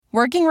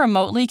Working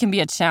remotely can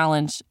be a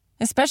challenge,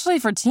 especially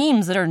for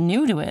teams that are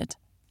new to it.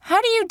 How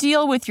do you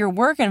deal with your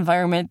work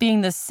environment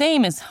being the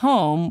same as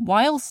home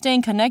while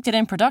staying connected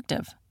and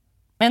productive?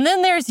 And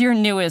then there's your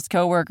newest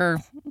coworker,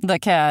 the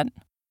cat.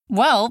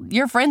 Well,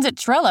 your friends at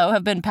Trello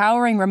have been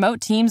powering remote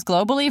teams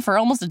globally for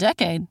almost a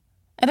decade.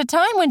 At a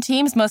time when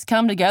teams must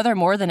come together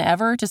more than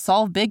ever to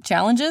solve big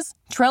challenges,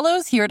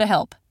 Trello's here to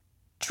help.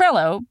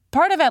 Trello,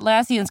 part of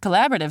Atlassian's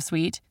collaborative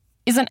suite,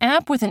 is an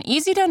app with an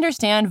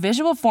easy-to-understand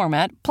visual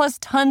format plus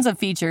tons of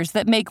features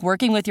that make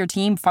working with your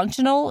team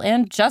functional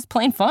and just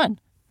plain fun.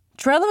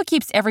 Trello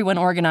keeps everyone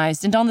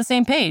organized and on the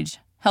same page,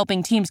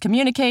 helping teams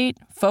communicate,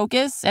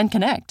 focus, and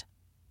connect.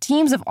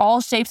 Teams of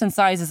all shapes and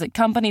sizes at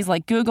companies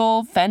like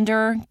Google,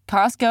 Fender,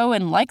 Costco,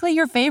 and likely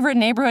your favorite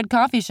neighborhood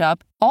coffee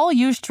shop all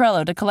use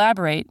Trello to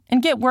collaborate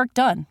and get work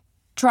done.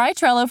 Try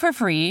Trello for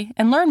free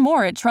and learn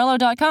more at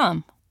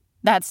Trello.com.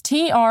 That's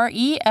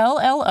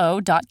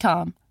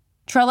Trello.com.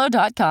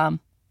 Trello.com.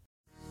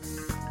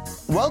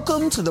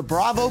 Welcome to the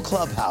Bravo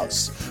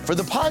Clubhouse for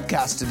the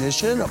podcast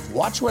edition of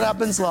Watch What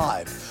Happens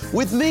Live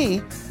with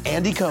me,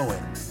 Andy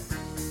Cohen.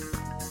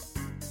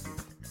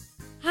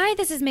 Hi,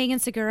 this is Megan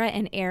Segura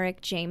and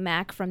Eric J.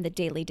 Mack from the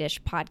Daily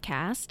Dish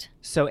podcast.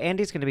 So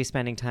Andy's going to be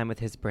spending time with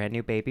his brand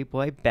new baby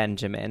boy,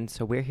 Benjamin.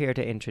 So we're here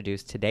to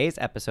introduce today's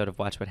episode of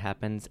Watch What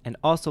Happens and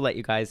also let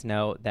you guys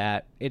know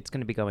that it's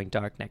going to be going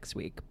dark next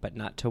week. But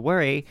not to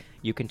worry,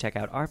 you can check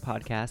out our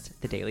podcast,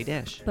 The Daily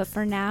Dish. But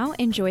for now,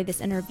 enjoy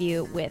this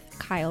interview with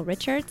Kyle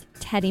Richards,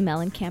 Teddi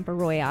Mellencamp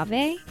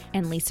Arroyave,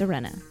 and Lisa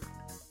Rinna.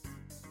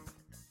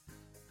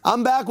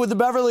 I'm back with the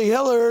Beverly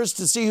Hillers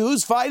to see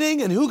who's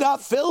fighting and who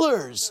got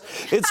fillers.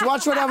 It's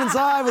Watch What Happens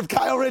Live with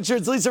Kyle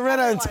Richards, Lisa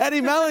Rinna, and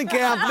Teddi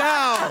Mellencamp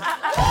now.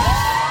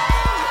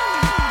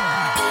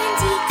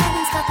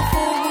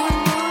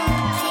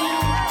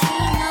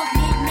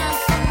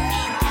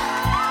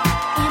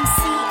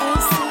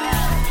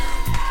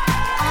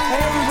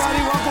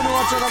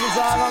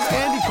 I'm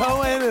Andy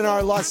Cohen in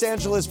our Los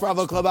Angeles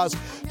Bravo Clubhouse,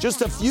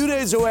 just a few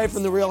days away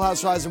from the Real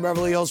Housewives of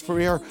Beverly Hills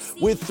premiere,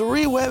 with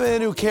three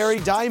women who carry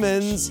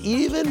diamonds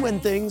even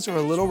when things are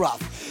a little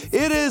rough.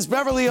 It is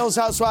Beverly Hills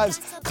Housewives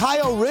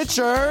Kyle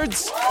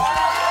Richards,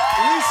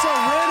 Lisa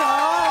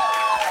Rinna,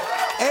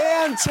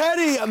 and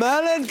Teddi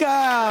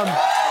Mellencamp.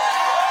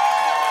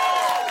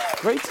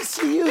 Great to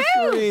see you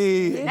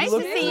three. Nice you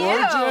look to see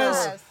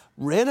gorgeous. you.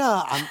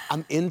 Rinna,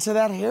 I'm into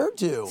that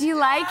hairdo. Do you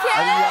like it?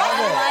 I love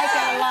it. I like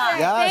it a lot.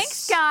 Yes.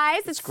 Thanks,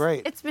 guys. It's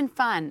great. It's been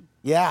fun.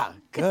 Yeah,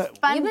 good. It's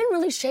fun. You've been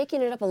really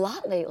shaking it up a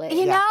lot lately.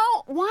 You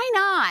know, why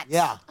not?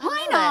 Yeah.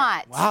 Why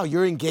not? Wow,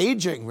 you're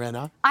engaging,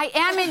 Rinna. I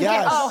am engaged.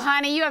 Yes. Oh,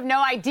 honey, you have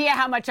no idea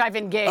how much I've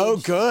engaged. Oh,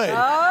 good.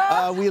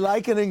 We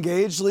like an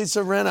engaged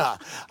Lisa Rinna.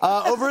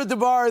 Over at the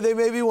bar, they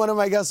may be one of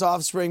my guest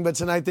offspring, but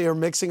tonight they are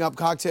mixing up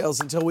cocktails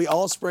until we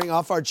all spring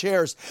off our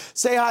chairs.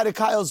 Say hi to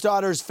Kyle's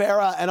daughters,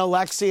 Farrah and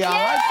Alexia.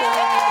 Hi, Farrah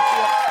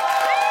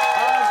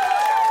and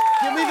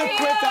Alexia. Give me the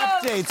quick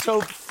update.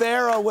 So,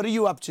 Farrah, what are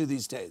you up to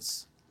these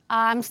days?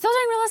 I'm still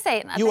doing real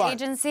estate at You the are?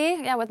 agency.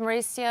 Yeah, with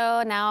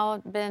Mauricio.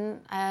 Now been,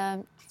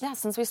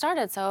 since we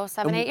started, so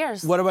 7-8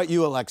 years. What about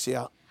you,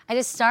 Alexia? I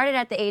just started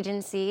at the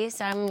agency,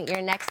 so I'm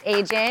your next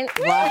agent.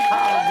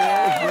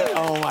 Wow, very good.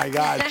 Oh, my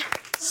God.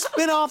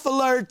 Spin-off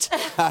alert.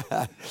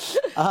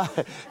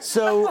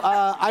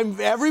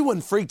 Everyone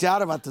freaked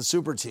out about the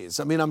Super Tease.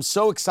 I mean, I'm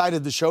so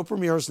excited. The show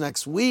premieres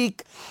next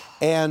week.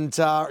 And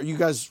are you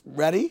guys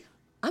ready?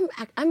 I'm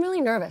really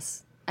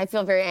nervous. I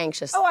feel very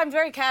anxious. Oh, I'm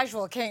very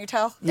casual, can't you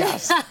tell?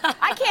 Yes.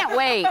 I can't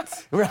wait.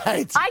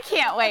 Right. I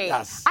can't wait.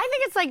 Yes. I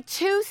think it's like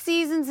 2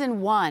 seasons in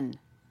one.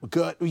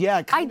 Good. Yeah,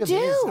 it kind I of do.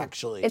 is,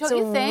 actually. It's Don't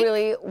a you think?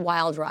 really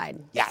wild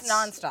ride. Yes.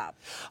 Nonstop.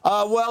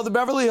 Well, the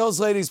Beverly Hills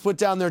ladies put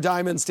down their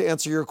diamonds to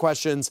answer your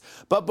questions.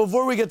 But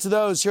before we get to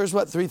those, here's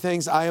what 3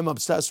 things I am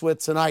obsessed with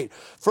tonight.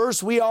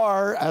 First, we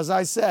are, as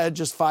I said,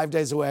 just 5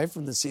 days away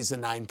from the season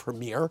 9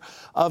 premiere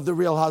of The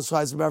Real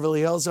Housewives of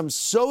Beverly Hills. I'm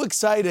so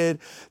excited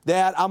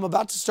that I'm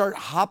about to start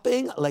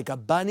hopping like a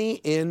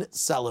bunny in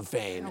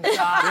cellophane.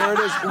 Oh, there it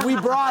is. We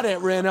brought it,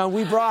 Rinna.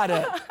 We brought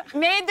it.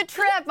 Made the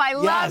trip. I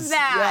love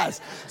that.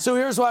 Yes. So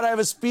here's what I have: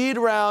 a speed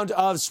round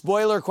of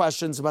spoiler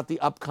questions about the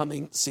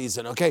upcoming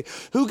season. Okay,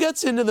 who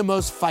gets into the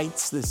most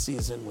fights this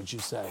season, would you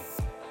say?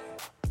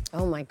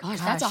 Oh my gosh,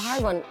 that's a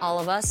hard one, all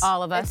of us.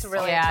 All of us. It's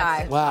really a yeah.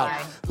 tie. Wow.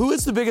 Who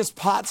is the biggest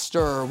pot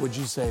stirrer, would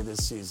you say,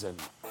 this season?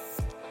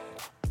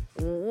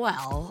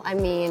 Well, I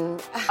mean,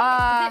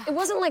 it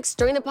wasn't like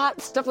stirring the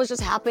pot. Stuff was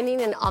just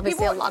happening, and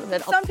obviously a lot of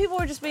it. Some people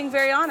were just being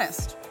very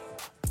honest.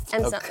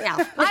 And so, yeah.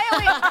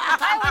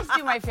 I always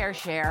do my fair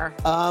share.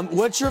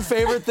 What's your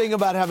favorite thing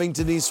about having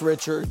Denise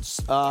Richards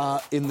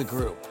in the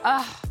group?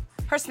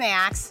 Her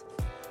snacks.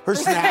 Her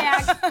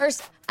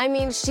snacks. I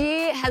mean,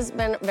 she has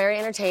been very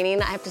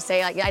entertaining. I have to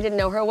say, I didn't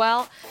know her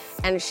well,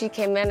 and she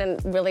came in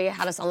and really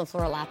had us on the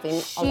floor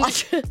laughing a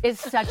lot.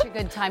 It's such a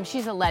good time.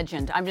 She's a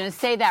legend. I'm going to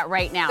say that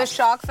right now. The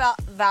shock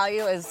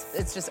value is,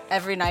 it's just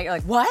every night you're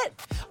like, what?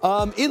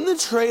 In the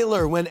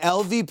trailer, when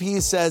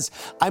LVP says,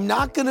 "I'm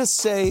not going to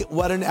say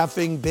what an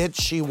effing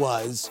bitch she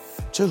was,"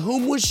 to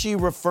whom was she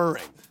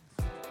referring?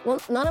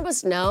 Well, none of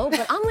us know,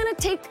 but I'm going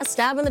to take a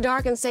stab in the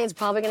dark and say it's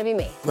probably going to be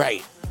me.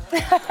 Right.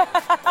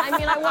 I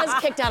mean, I was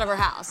kicked out of her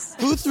house.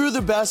 Who threw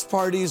the best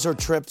parties or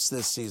trips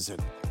this season?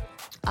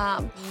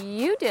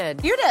 You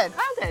did. You did.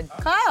 Kyle did.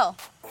 Kyle.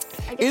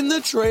 In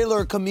the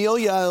trailer, Camille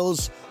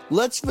yells,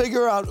 "Let's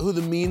figure out who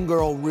the mean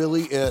girl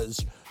really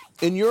is."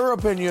 In your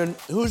opinion,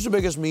 who's the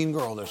biggest mean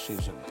girl this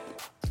season?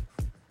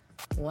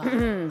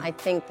 Well, I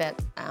think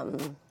that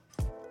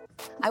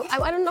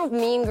I don't know if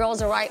mean girl's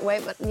the right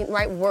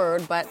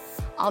word, but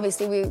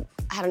obviously we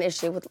had an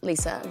issue with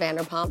Lisa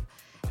Vanderpump,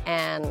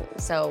 and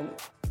so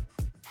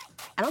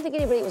I don't think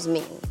anybody was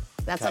mean.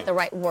 That's not the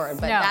right word,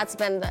 but that's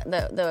been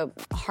the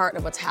heart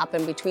of what's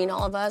happened between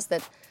all of us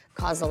that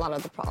caused a lot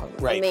of the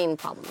the main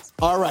problems.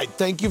 All right,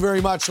 thank you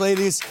very much,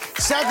 ladies.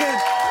 Second,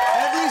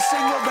 every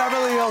single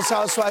Beverly Hills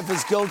housewife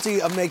is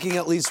guilty of making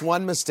at least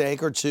one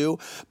mistake or two,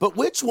 but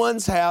which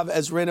ones have,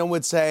 as Rinna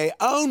would say,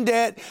 owned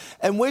it,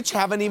 and which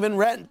haven't even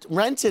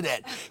rented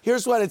it?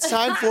 Here's what it's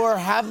time for.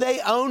 Have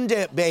they owned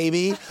it,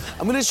 baby?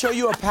 I'm going to show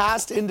you a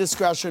past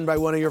indiscretion by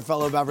one of your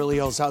fellow Beverly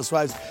Hills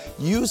housewives.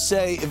 You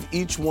say if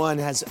each one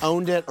has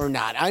owned it or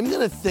not. I'm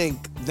going to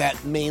think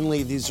that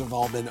mainly these have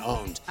all been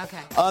owned.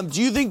 Okay.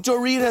 Do you think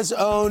Dorit has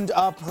owned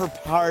up her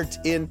part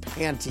in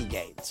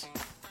Pantygate?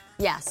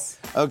 Yes.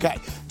 Okay.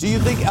 Do you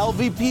think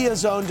LVP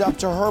has owned up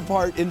to her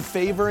part in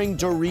favoring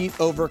Dorit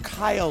over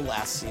Kyle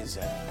last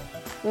season?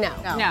 No.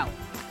 No.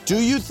 Do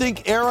you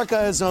think Erica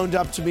has owned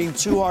up to being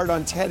too hard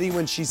on Teddi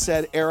when she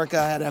said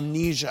Erica had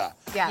amnesia?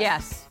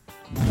 Yes.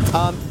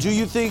 Do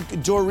you think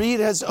Dorit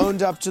has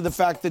owned up to the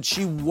fact that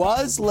she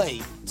was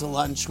late to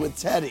lunch with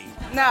Teddi?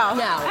 No.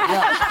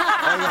 Okay.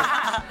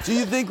 Do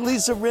you think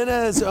Lisa Rinna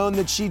has owned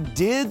that she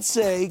did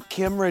say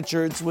Kim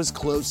Richards was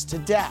close to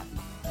death?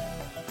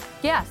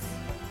 Yes.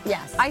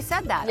 Yes. I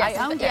said that. Yes.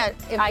 I owned it.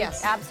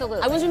 Yes.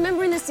 Absolutely. I was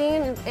remembering the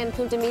scene in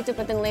Punta Mita,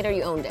 but then later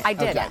you owned it. I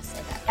did. Okay.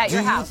 Yes. At Do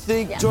your you house.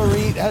 think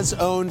Dorit has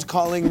owned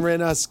calling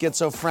Rinna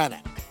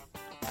schizophrenic?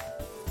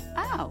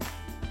 Oh.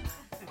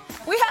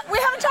 We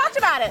haven't talked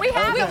about it. We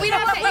have. You'd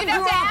have to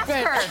ask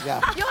her.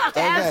 Yeah. You'll have to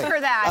ask her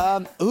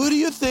that. Who do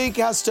you think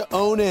has to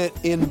own it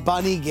in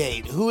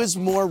Bunnygate? Who is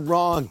more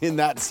wrong in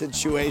that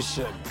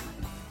situation?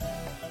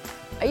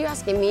 Are you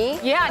asking me?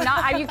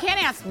 Yeah, you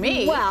can't ask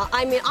me. Well,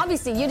 I mean,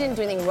 obviously you didn't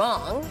do anything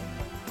wrong.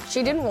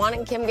 She didn't want it,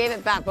 and Kim gave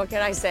it back. What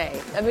can I say?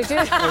 I mean,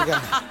 Okay.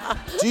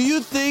 Do you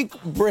think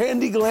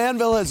Brandi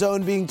Glanville has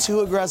owned being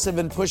too aggressive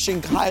and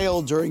pushing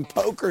Kyle during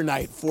poker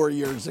night 4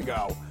 years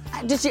ago?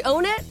 Did she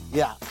own it?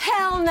 Yeah.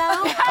 Hell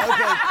no. Okay,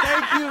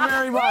 thank you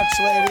very much,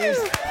 ladies.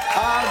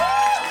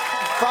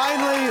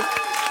 Finally,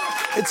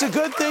 it's a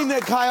good thing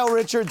that Kyle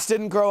Richards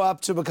didn't grow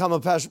up to become a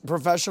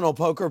professional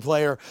poker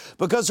player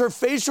because her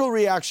facial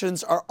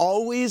reactions are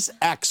always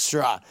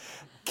extra.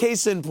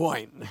 Case in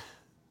point.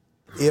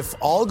 If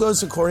all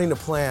goes according to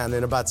plan,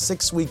 in about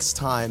 6 weeks'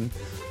 time,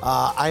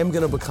 I am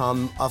going to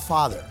become a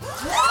father.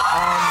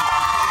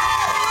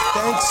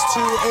 Thanks to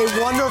a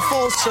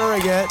wonderful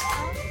surrogate.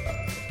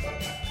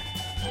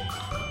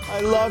 I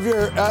love you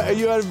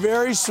had a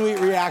very sweet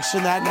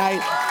reaction that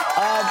night.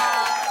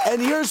 And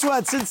here's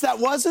what, since that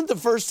wasn't the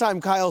first time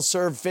Kyle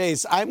served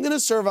face, I'm going to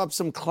serve up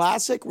some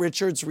classic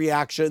Richards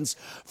reactions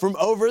from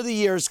over the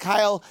years.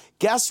 Kyle,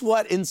 guess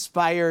what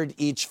inspired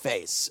each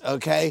face,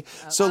 okay?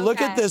 So look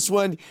at this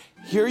one.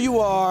 Here you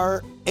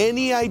are.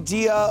 Any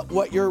idea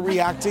what you're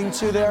reacting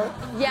to there?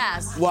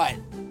 Yes. What?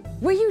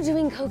 Were you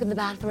doing coke in the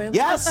bathroom?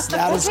 Yes,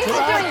 that is Doing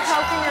correct.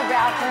 coke in your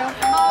bathroom.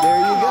 There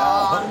you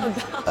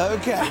go.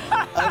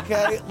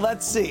 Okay,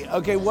 let's see.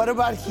 Okay, what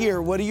about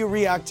here? What are you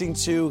reacting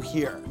to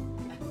here?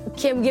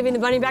 Kim giving the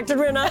bunny back to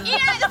Rinna. Yeah,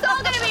 it's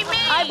all gonna be me.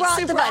 I brought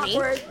Super the bunny.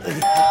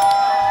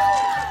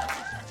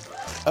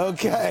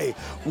 Okay,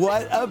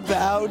 what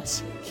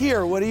about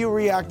here? What are you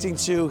reacting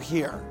to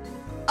here?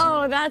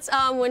 Oh, that's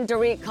when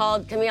Dorit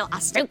called Camille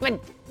a stupid.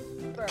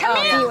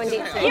 Camille,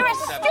 you're a I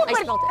stupid.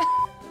 spelled it.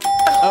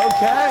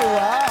 Okay,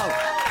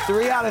 wow.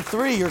 3 out of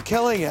 3, you're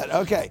killing it.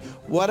 Okay,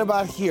 what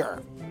about here?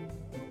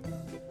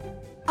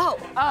 Oh.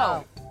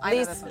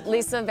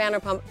 Lisa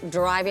Vanderpump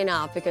driving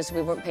off because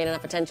we weren't paying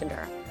enough attention to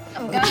her.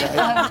 I'm going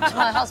home to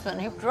my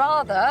husband who'd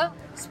rather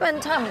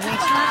spend time with me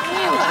tonight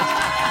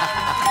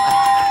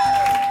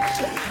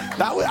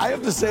I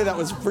have to say that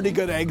was a pretty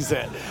good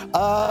exit.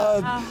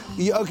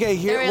 Okay,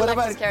 here. Mary What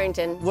Alexis about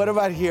Carrington. What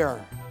about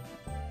here?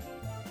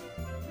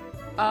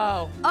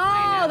 Oh,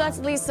 that's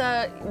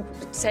Lisa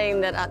saying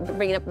that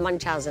bringing up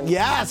Munchausen.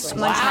 Yes,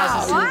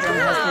 Munchausen wow. syndrome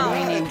has been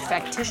renamed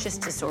factitious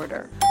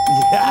disorder.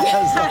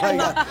 Yes, oh my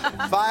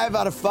God. 5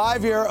 out of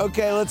 5 here.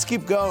 Okay, let's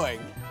keep going.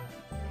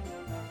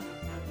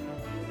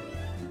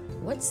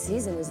 What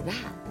season is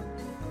that?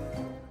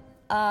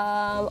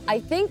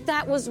 I think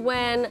that was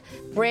when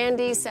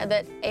Brandi said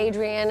that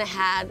Adrian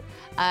had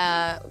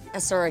a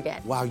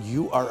surrogate. Wow,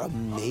 you are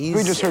amazing.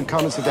 We just heard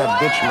comments that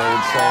bitch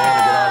made, so I want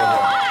to get out of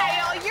here.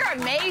 Wow, you're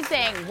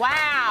amazing.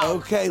 Wow.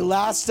 Okay,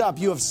 last up,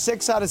 you have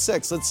 6 out of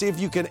 6. Let's see if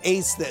you can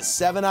ace this.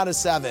 7 out of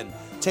 7.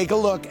 Take a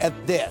look at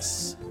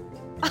this.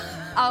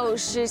 Oh,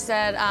 she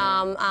said,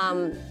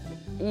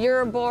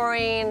 you're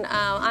boring,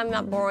 I'm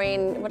not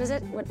boring. What is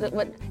it?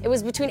 What? It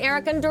was between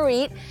Erica and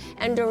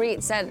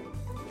Dorit said,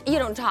 you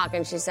don't talk.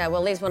 And she said,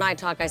 well, at least when I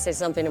talk, I say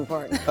something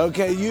important.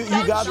 Okay, you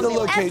got the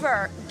location. Don't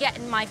ever get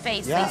in my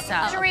face, Yeah.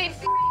 Lisa. Dorit,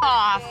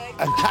 off.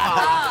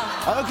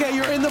 Okay,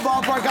 you're in the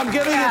ballpark. I'm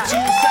giving it to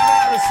you 7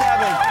 out of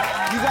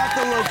 7. You got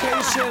the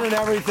location and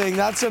everything.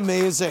 That's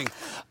amazing.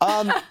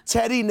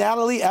 Teddi,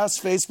 Natalie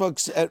asked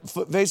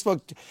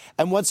Facebook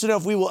and wants to know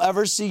if we will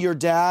ever see your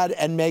dad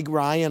and Meg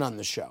Ryan on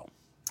the show.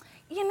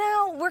 You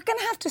know, we're going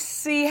to have to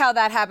see how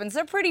that happens.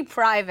 They're pretty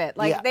private.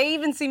 Like, they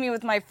even see me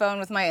with my phone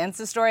with my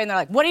Insta story, and they're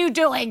like, what are you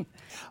doing?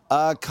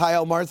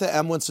 Kyle, Martha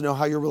M. wants to know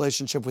how your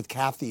relationship with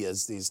Kathy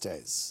is these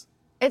days.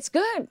 It's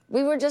good.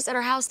 We were just at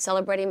her house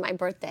celebrating my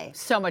birthday.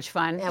 So much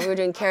fun. Yeah, we were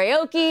doing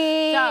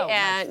karaoke. So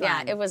and much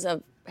fun. Yeah, it was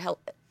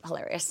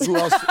hilarious. Who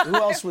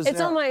else was It's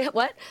there? on my,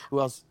 what? Who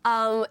else?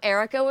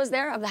 Erica was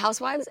there, of the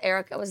Housewives.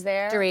 Erica was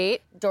there.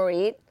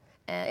 Dorit.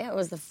 Yeah, it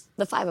was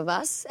the 5 of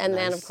us. And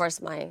then, of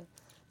course, my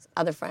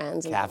other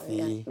friends.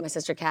 Kathy. My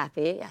sister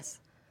Kathy, yes.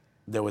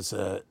 There was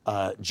a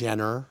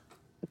Jenner.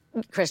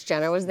 Kris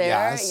Jenner was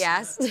there,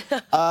 yes.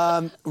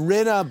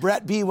 Rinna,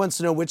 Brett B. wants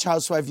to know which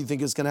housewife you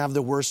think is going to have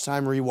the worst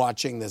time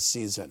rewatching this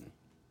season.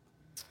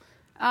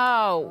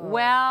 Oh,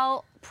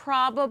 well,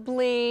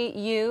 probably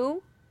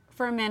you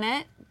for a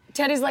minute.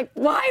 Teddy's like,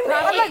 why me?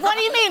 I'm like, what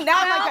do you mean? Now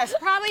I'm like this.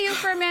 Probably you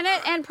for a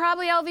minute, and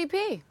probably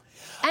LVP.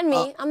 And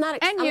me. I'm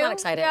not you.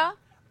 excited. Yeah.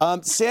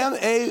 Sam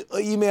A.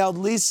 emailed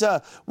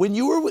Lisa, when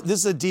you were this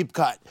is a deep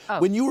cut,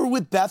 when you were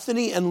with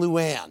Bethany and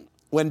Luann,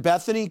 when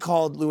Bethany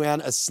called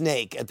Luann a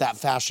snake at that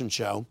fashion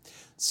show,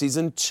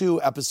 season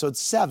 2, episode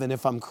 7,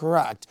 if I'm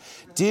correct,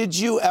 did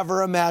you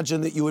ever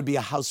imagine that you would be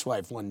a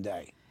housewife one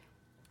day?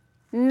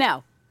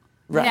 No.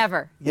 Right.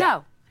 Never. Yeah.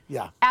 No.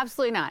 Yeah.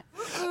 Absolutely not.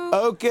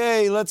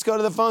 Okay, let's go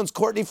to the phones.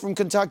 Courtney from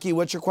Kentucky,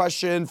 what's your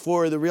question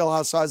for the Real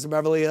Housewives of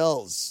Beverly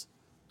Hills?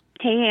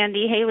 Hey,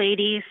 Andy. Hey,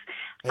 ladies.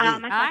 Hey.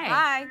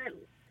 Hi.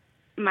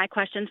 My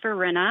question's for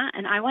Rinna,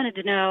 and I wanted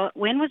to know,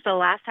 when was the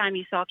last time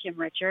you saw Kim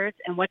Richards,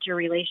 and what's your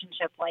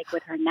relationship like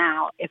with her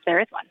now, if there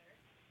is one?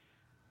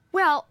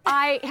 Well,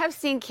 I have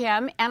seen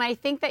Kim, and I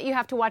think that you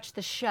have to watch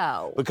the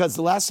show. Because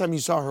the last time you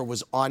saw her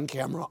was on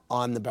camera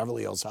on the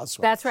Beverly Hills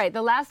Housewives. That's right.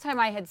 The last time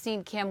I had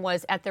seen Kim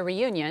was at the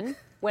reunion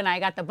when I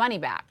got the bunny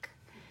back.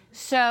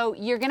 So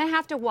you're going to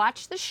have to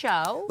watch the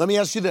show. Let me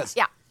ask you this.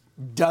 Yeah.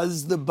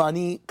 Does the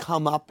bunny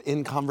come up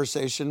in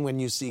conversation when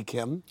you see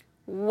Kim?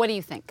 What do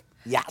you think?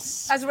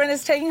 Yes. As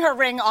Rinna's taking her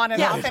ring on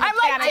and off. I'm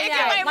like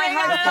taking my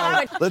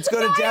ring off. Let's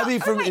go to Debbie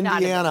from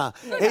Indiana.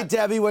 Hey,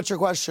 Debbie, what's your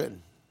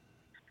question?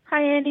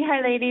 Hi, Andy.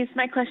 Hi, ladies.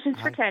 My question's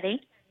for Teddi.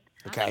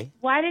 Okay.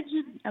 Why did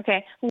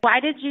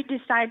you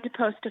decide to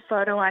post a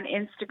photo on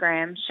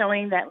Instagram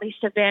showing that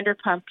Lisa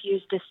Vanderpump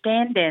used a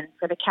stand-in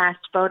for the cast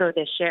photo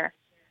this year?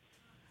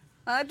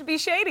 To be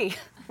shady,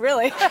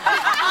 really.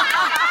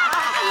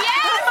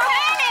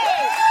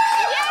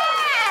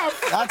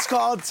 That's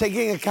called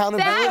taking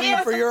accountability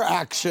for your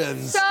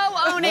actions. So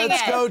owning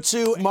Let's go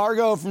to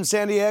Margot from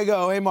San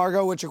Diego. Hey,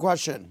 Margot, what's your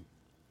question?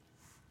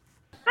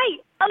 Hi.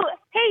 Oh,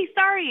 hey,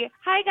 sorry.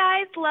 Hi,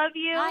 guys. Love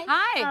you.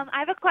 Hi. I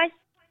have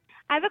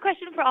a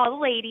question for all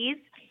the ladies.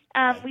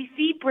 We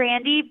see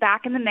Brandy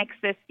back in the mix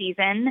this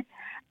season.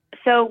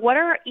 So what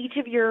are each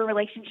of your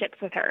relationships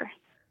with her?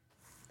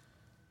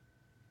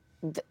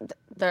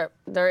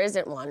 There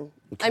isn't one.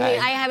 Okay. I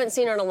mean, I haven't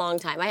seen her in a long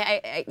time.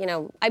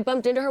 I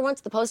bumped into her once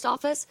at the post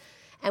office,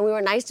 and we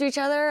were nice to each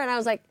other, and I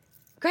was like,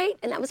 great,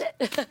 and that was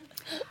it.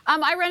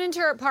 I run into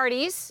her at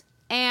parties,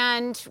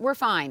 and we're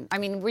fine. I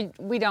mean,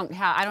 I don't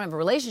have a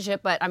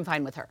relationship, but I'm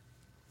fine with her.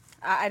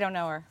 I don't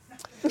know her.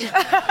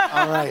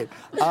 All right.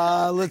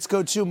 Let's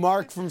go to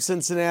Mark from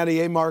Cincinnati.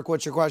 Hey, Mark,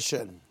 what's your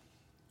question?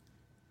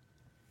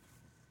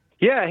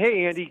 Yeah,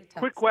 hey, Andy.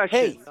 Quick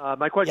question. Hey.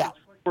 My question's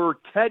for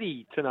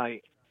Teddi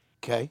tonight.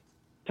 Okay.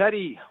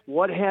 Teddi,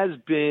 what has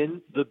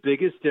been the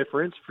biggest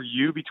difference for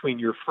you between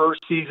your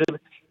first season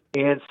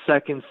and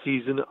second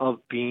season of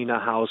being a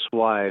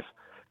housewife?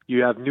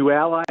 You have new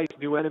allies,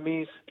 new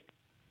enemies?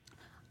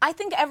 I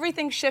think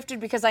everything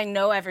shifted because I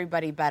know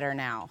everybody better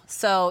now.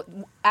 So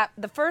at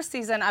the first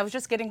season, I was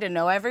just getting to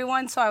know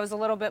everyone, so I was a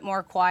little bit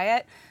more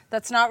quiet.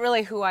 That's not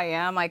really who I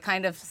am. I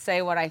kind of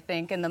say what I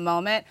think in the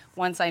moment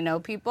once I know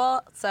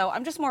people. So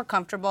I'm just more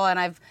comfortable, and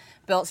I've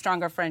built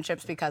stronger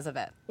friendships because of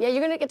it. Yeah,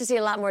 you're going to get to see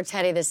a lot more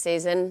Teddi this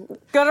season.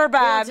 Good or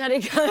bad? Yeah,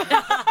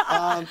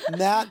 Teddi.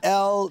 Matt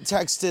L.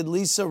 texted,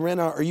 Lisa,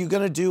 Rinna, are you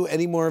going to do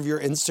any more of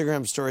your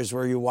Instagram stories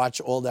where you watch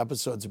old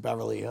episodes of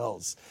Beverly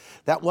Hills?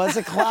 That was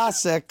a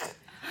classic.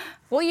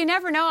 Well, you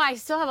never know. I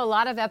still have a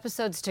lot of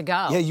episodes to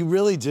go. Yeah, you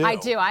really do. I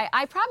do.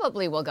 I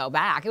probably will go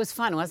back. It was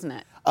fun, wasn't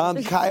it?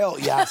 Kyle,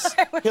 yes.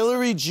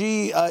 Hillary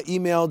G.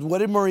 Emailed, what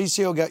did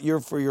Mauricio get you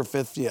for your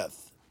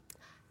 50th?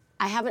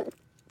 I haven't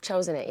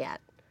chosen it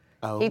yet.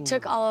 Oh. He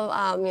took all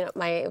of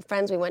my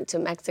friends. We went to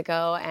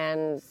Mexico,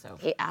 and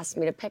he asked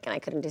me to pick, and I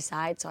couldn't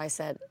decide, so I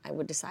said I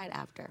would decide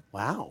after.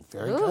 Wow,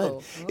 very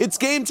good. It's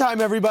game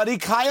time, everybody.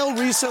 Kyle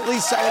recently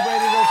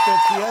celebrated her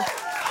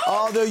 50th,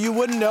 although you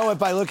wouldn't know it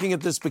by looking at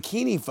this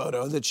bikini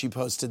photo that she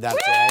posted that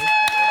day.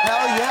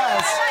 Hell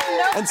yes.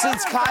 And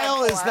since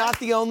Kyle is not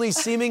the only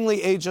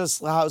seemingly ageless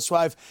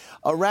housewife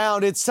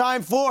around, it's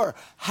time for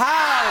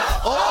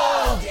How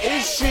Old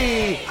Is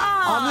She?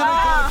 I'm going to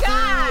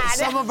go through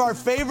some of our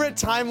favorite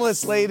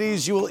timeless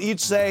ladies. You will each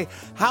say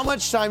how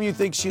much time you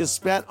think she has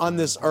spent on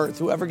this earth.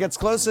 Whoever gets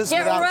closest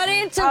Get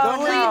ready to going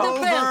plead the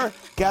over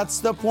fifth. gets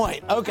the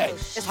point. Okay,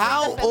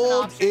 how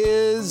old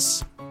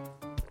is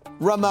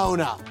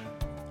Ramona?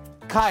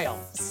 Kyle.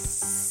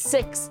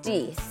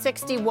 60.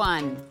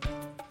 61.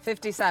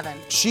 57.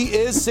 She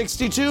is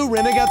 62.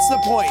 Rinna gets the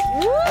point.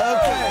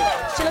 Okay.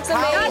 She looks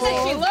How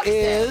amazing. She old looks it.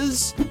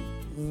 is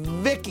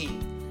Vicky?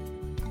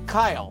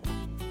 Kyle.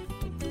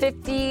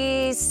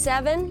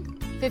 57.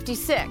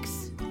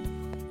 56.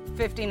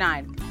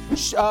 59.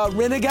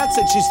 Rinna gets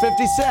it. She's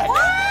 56. Okay.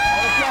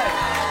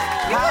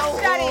 How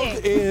studying.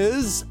 old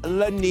is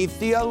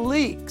Lanithia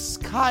Leaks?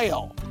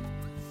 Kyle.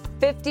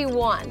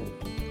 51.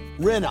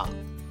 Rinna.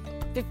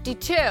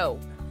 52.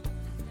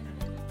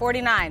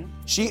 49.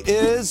 She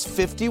is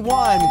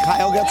 51.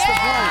 Kyle gets the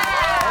point.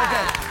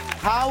 Okay.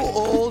 How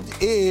old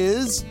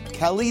is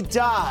Kelly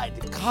Dodd?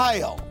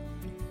 Kyle.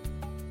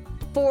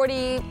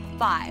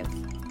 45.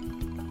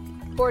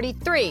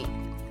 43.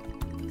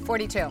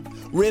 42.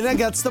 Rinna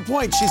gets the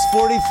point. She's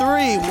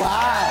 43.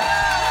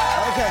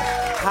 Wow. Okay.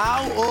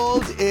 How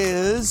old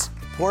is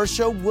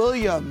Portia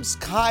Williams?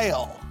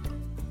 Kyle.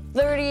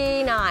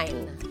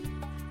 39.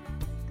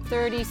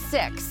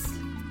 36.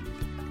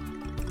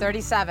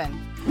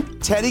 37.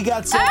 Teddy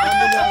gets it on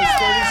the nose.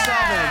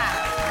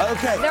 37.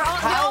 Okay. They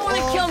all want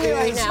to kill me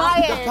right now.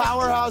 The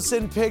powerhouse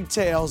in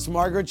pigtails,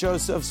 Margaret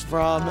Josephs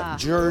from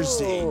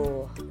Jersey.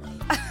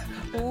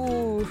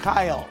 Ooh.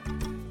 Kyle.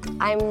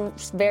 I'm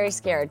very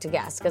scared to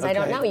guess because I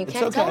don't Okay. know. You It's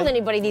can't okay. tell with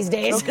anybody these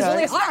days. Okay. It's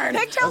really hard.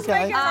 Pigtails Okay.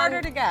 make it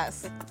harder to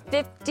guess.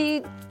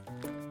 52.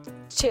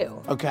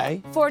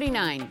 Okay.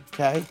 49.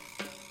 Okay.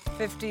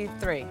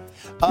 53.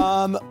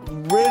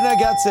 Rinna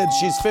gets it.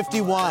 She's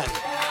 51.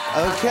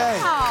 Okay.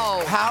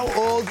 Wow. How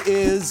old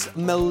is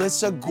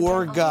Melissa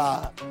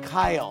Gorga?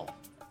 Kyle.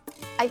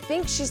 I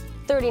think she's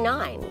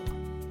 39.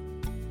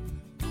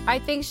 I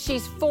think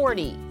she's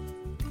 40.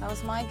 That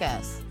was my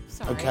guess.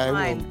 Sorry. Okay, well-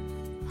 Mine.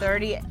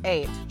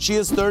 38. She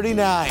is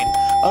 39.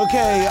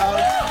 Okay,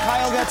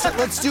 Kyle gets it.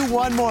 Let's do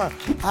one more.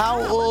 How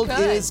old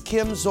good. is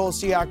Kim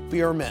Zolciak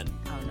Bierman?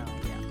 Oh, no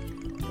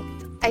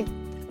idea.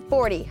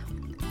 40.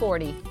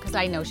 40, because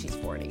I know she's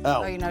 40.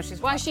 Oh. Oh, you know she's.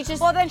 Well, she just.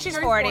 Well, then she's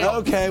 40.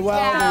 Okay,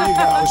 well, there you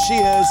go. She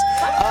is.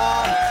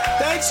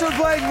 Thanks for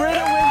playing.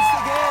 Rinna wins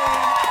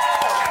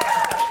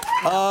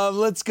the game.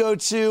 Let's go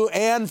to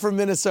Ann from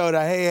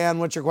Minnesota. Hey, Ann,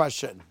 what's your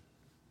question?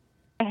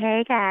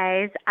 Hey,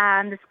 guys.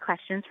 This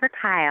question's for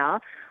Kyle.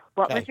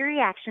 What Okay. was your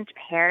reaction to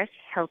Paris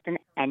Hilton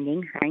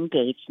ending her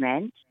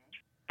engagement?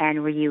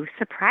 And were you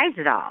surprised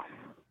at all?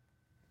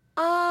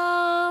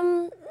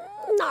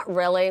 Not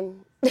really.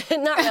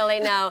 Not really,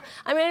 no.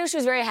 I mean, I knew she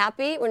was very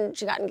happy when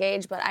she got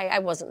engaged, but I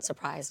wasn't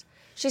surprised.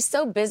 She's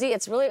so busy.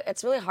 It's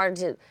really hard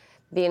to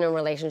be in a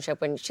relationship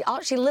when she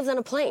lives on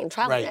a plane,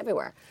 traveling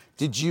everywhere.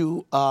 Did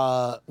you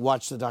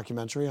watch the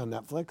documentary on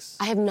Netflix?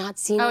 I have not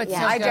seen it it's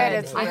yet. so I good. did.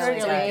 It's I heard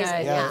it's really amazing.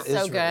 good. Yeah. it's So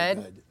really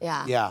good.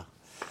 Yeah. Yeah.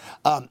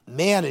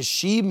 Man, is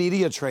she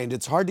media trained?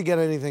 It's hard to get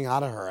anything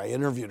out of her. I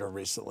interviewed her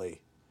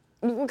recently.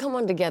 We can come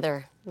on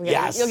together.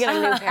 Yes. You'll get a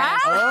new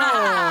Paris.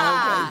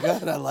 Oh, okay,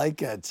 good. I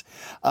like it.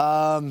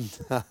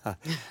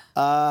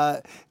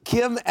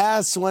 Kim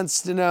S.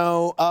 wants to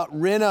know,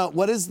 Rinna,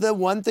 what is the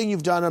one thing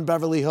you've done on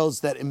Beverly Hills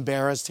that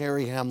embarrassed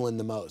Harry Hamlin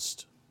the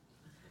most?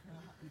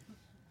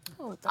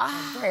 Oh,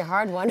 that's a very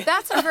hard one.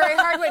 That's a very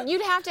hard one.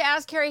 You'd have to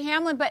ask Harry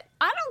Hamlin, but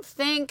I don't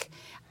think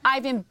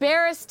I've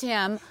embarrassed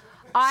him.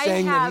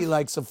 Saying that he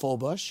likes a full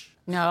bush?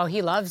 No,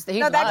 he loves.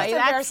 No, that just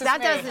embarrasses that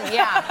me. doesn't.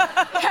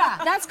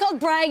 Yeah. That's called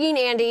bragging,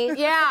 Andy.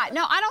 Yeah.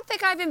 No, I don't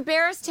think I've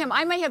embarrassed him.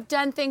 I may have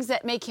done things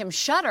that make him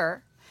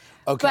shudder.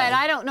 Okay. But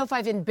I don't know if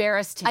I've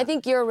embarrassed him. I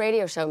think your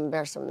radio show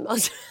embarrassed him the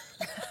most.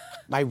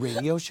 My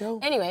radio show?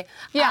 Anyway.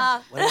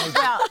 Yeah. Well,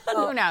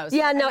 who knows?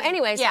 Yeah, no,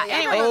 anyway. So, Yeah,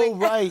 anyway. Oh,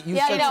 right. You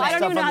Yeah, said no, some I don't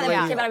stuff even know on how the to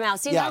radio. keep it out of mouth.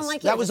 See, I Yes, don't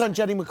like that you. was on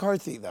Jenny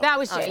McCarthy, though. That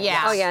was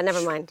yeah. Oh, yeah,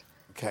 never mind.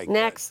 Okay.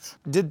 Next.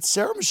 Good. Did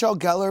Sarah Michelle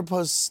Gellar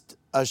post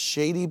a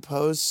shady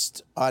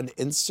post on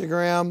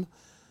Instagram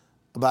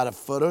about a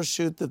photo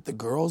shoot that the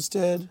girls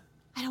did?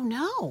 I don't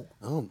know.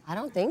 Oh. I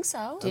don't think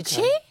so. Did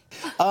she?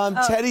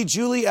 Teddy,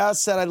 Julie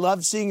asked, said, I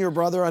love seeing your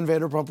brother on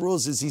Vanderpump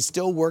Rules. Is he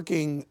still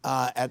working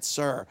at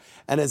SUR?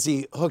 And has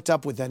he hooked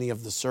up with any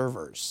of the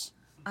servers?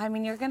 I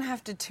mean, you're going to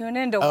have to tune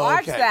in to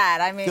watch that.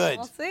 I mean, Good.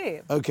 we'll see.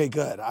 Okay,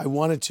 good. I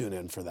want to tune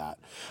in for that.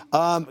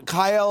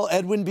 Kyle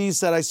Edwin B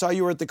said, I saw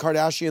you were at the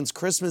Kardashians'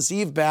 Christmas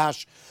Eve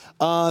bash.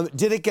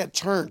 Did it get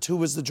turned? Who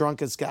was the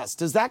drunkest guest?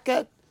 Does that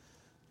get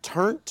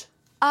turned?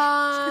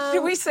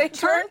 Did we say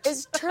turnt?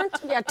 Is turnt?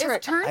 Yeah, turnt.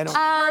 Is turnt I don't-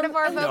 part of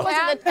our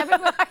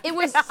vocab? It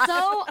was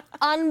so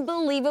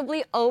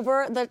unbelievably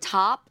over the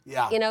top.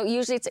 Yeah. You know,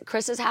 usually it's at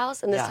Chris's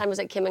house, and this Yeah. time it was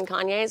at Kim and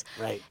Kanye's.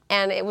 Right.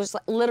 And it was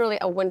literally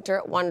a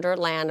winter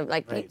wonderland of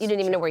like, you didn't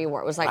even know where you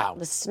were. It was like Wow.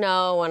 the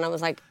snow, and I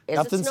was like, is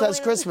Nothing it says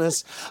snowing?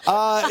 Christmas.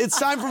 It's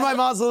time for my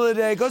mazel of the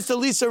day. It goes to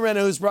Lisa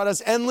Rinna, who's brought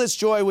us endless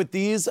joy with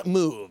these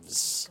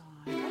moves.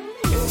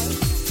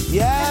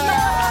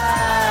 Yes!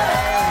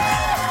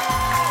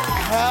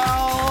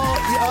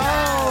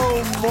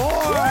 Hell,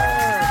 more!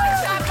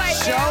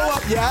 Show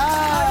up,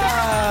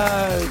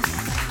 yes!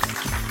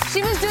 She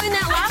was doing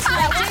that last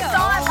night, too.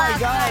 Oh my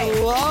God, I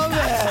love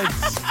it!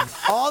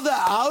 All the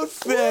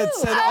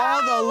outfits and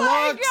all the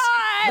looks.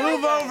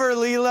 Move over,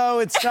 Lilo.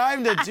 It's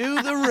time to do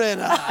the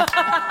Rinna.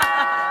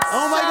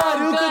 Oh my God,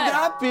 who could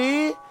that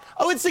be?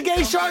 Oh, it's the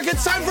Gay Shark.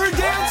 It's time for a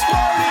dance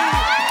party.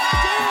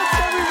 Dance,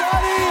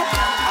 everybody.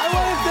 I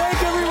want to thank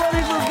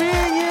everybody for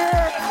being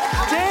here.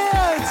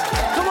 Dance.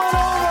 Come on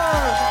over.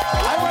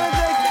 I want to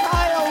thank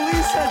Kyle,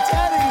 Lisa,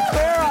 Teddi,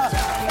 Farrah,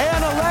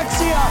 and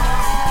Alexia.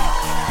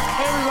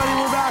 Hey, everybody,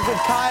 we're back with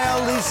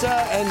Kyle,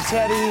 Lisa, and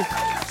Teddi.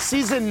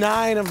 Season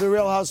 9 of The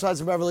Real Housewives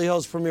of Beverly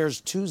Hills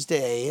premieres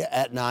Tuesday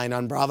at 9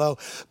 on Bravo.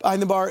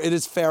 Behind the bar, it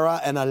is Farrah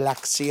and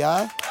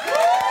Alexia.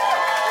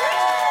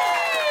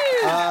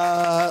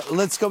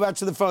 Let's go back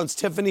to the phones.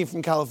 Tiffany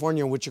from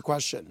California, what's your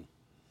question?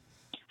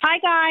 Hi,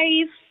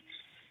 guys.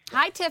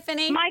 Hi,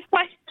 Tiffany. My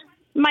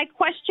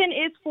question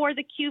is for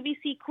the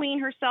QVC queen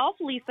herself,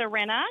 Lisa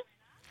Rinna.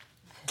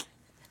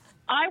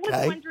 I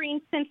was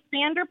wondering, since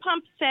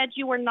Vanderpump said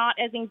you were not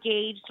as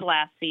engaged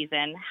last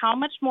season, how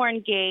much more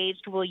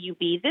engaged will you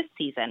be this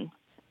season?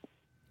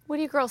 What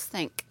do you girls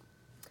think?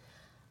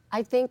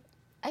 I think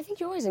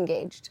you're always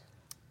engaged.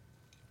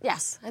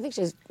 Yes, I think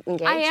she's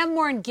engaged. I am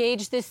more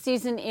engaged this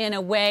season in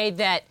a way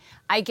that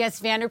I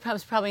guess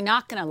Vanderpump's probably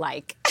not going to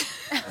like.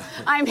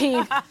 I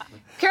mean,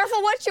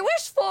 careful what you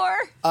wish for.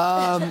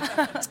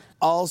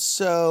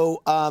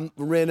 Also,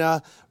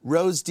 Rinna,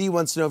 Rose D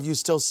wants to know if you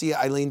still see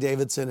Eileen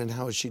Davidson and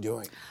how is she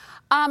doing?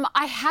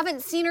 I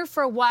haven't seen her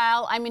for a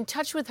while. I'm in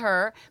touch with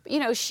her. But, you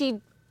know,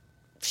 she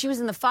was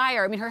in the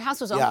fire. I mean, her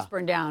house was almost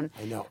burned down.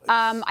 I know.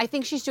 I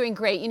think she's doing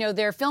great. You know,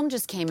 their film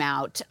just came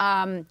out.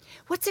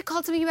 What's it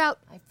called? Something about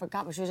I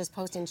forgot what she was just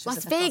posting. She was Las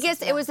at the Vegas.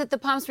 festival. It was at the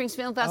Palm Springs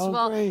Film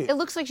Festival. great. It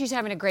looks like she's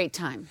having a great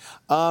time.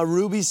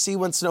 Ruby C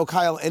wants to know,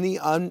 Kyle, any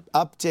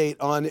update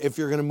on if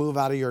you're going to move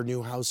out of your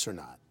new house or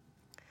not?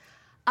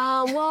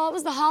 Well, it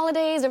was the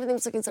holidays. Everything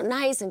was looking so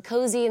nice and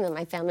cozy. And then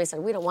my family said,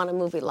 we don't want to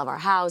move. We love our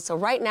house. So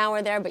right now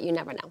we're there, but you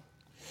never know.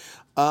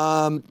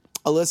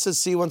 Alyssa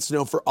C wants to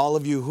know, for all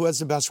of you, who has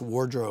the best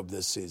wardrobe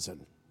this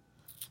season?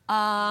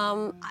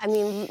 I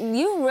mean,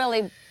 you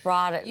really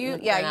brought it.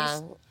 Did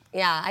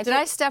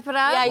I step it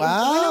up? Yeah,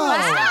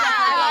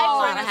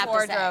 Wow. I have to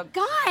say.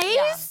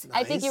 Guys.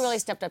 I think you really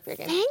stepped up your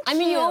game. Thank I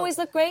mean, you you. always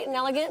look great and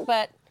elegant,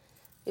 but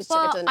you took it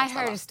Well, to the I next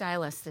hired level. a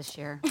stylist this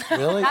year.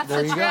 Really? That's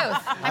There the you truth. go.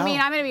 I mean,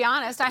 I'm going to be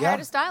honest. I hired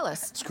a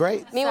stylist. It's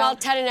great. Meanwhile,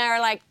 Ted and I are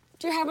like,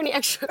 do you have any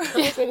extra?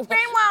 Meanwhile,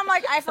 I'm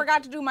like, I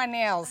forgot to do my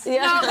nails. No,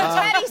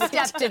 but Teddy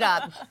stepped it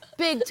up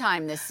big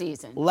time this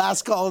season.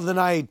 Last call of the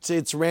night.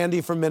 It's Randy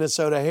from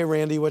Minnesota. Hey,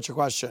 Randy, what's your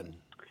question?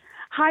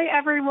 Hi,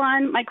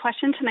 everyone. My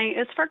question tonight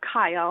is for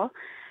Kyle.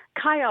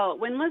 Kyle,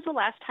 when was the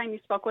last time you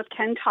spoke with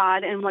Ken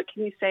Todd, and what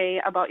can you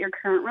say about your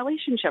current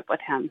relationship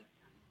with him?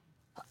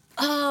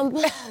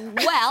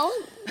 Well,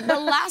 the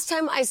last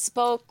time I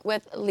spoke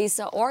with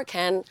Lisa or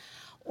Ken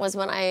was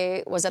when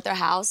I was at their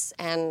house,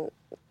 and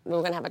we were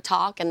going to have a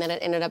talk, and then it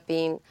ended up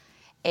being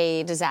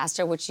a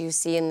disaster, which you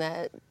see in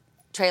the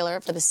trailer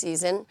for the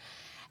season.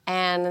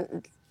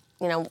 And,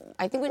 you know,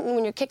 I think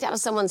when you're kicked out of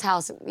someone's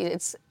house,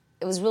 it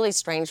was really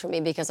strange for me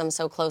because I'm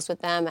so close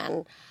with them,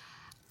 and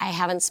I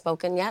haven't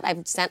spoken yet.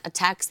 I've sent a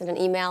text and an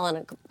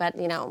email, but,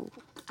 you know,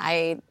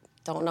 I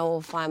don't know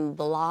if I'm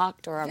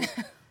blocked or I'm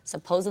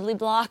supposedly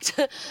blocked.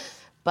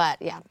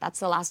 But, yeah, that's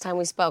the last time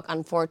we spoke,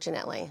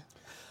 unfortunately.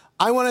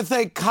 I want to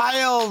thank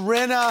Kyle,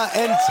 Rinna,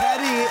 and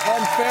Teddi,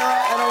 and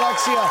Farrah, and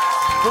Alexia.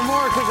 For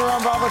more, click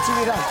around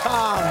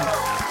BravoTV.com.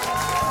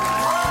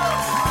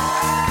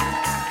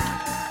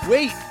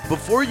 Wait,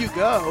 before you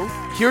go,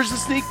 here's a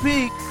sneak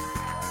peek.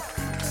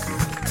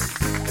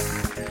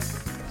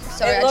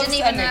 Sorry,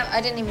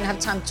 I didn't even have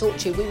time to talk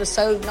to you. We were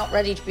so not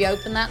ready to be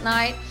open that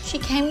night. She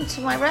came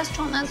to my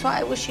restaurant. That's why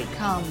I wish she'd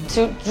come.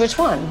 To which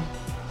one?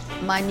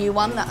 My new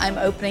one that I'm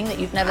opening that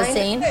you've never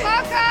seen.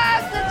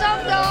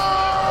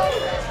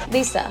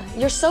 Lisa,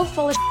 you're so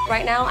full of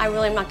right now. I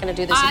really am not going to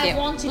do this with you. I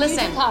wanted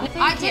Listen, you to come.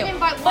 I did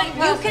invite one but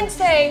person. you can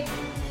say,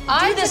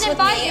 I do this did with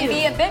me invite and you.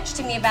 be a bitch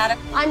to me about it.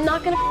 I'm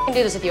not going to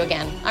do this with you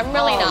again. I'm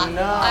really not.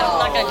 No. I'm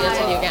not going to do this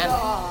with you again.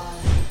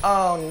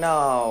 Oh,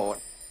 no.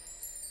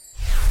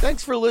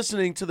 Thanks for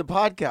listening to the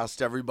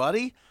podcast,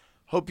 everybody.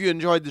 Hope you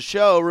enjoyed the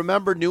show.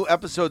 Remember, new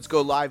episodes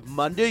go live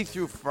Monday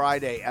through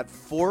Friday at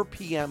 4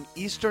 p.m.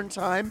 Eastern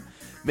Time.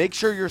 Make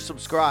sure you're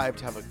subscribed.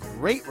 Have a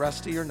great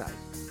rest of your night.